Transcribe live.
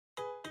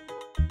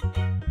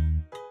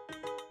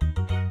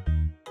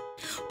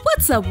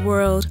What's up,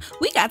 world?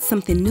 We got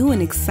something new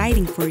and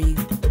exciting for you.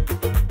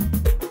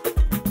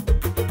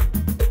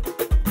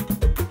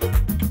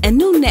 A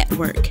new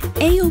network,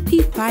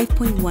 AOP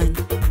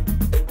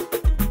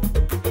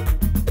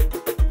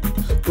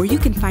 5.1, where you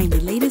can find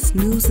the latest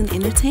news and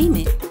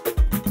entertainment.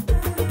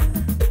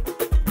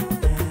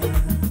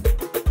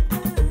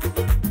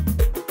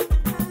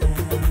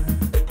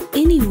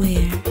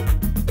 Anywhere,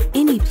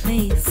 any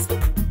place,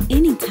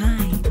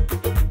 anytime.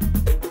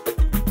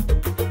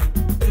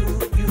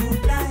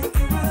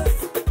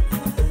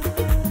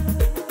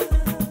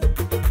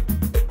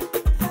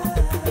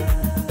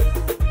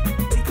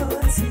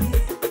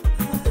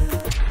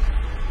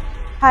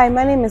 Hi,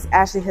 my name is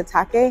Ashlee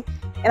Hatake,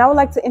 and I would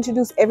like to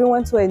introduce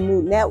everyone to a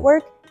new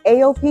network,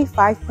 AOP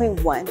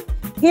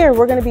 5.1. Here,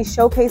 we're going to be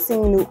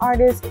showcasing new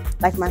artists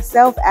like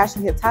myself,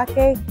 Ashlee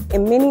Hatake,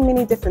 and many,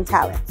 many different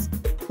talents.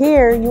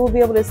 Here, you will be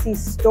able to see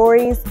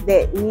stories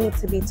that need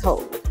to be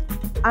told.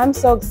 I'm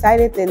so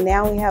excited that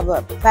now we have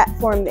a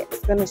platform that's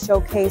going to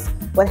showcase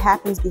what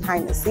happens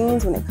behind the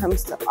scenes when it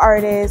comes to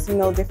artists,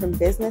 different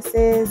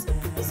businesses,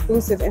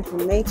 exclusive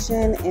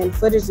information, and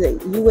footage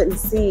that you wouldn't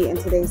see in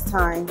today's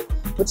time.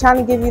 We're trying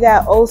to give you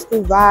that old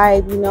school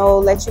vibe,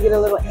 let you get a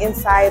little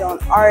insight on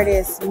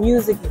artists,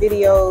 music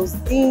videos,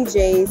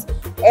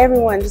 DJs,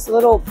 everyone, just a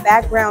little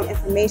background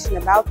information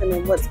about them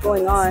and what's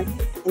going on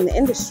in the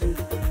industry.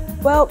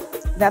 Well,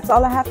 that's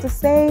all I have to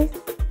say.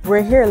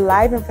 We're here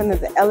live in front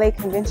of the LA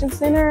Convention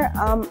Center.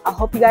 I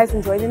hope you guys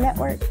enjoy the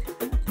network.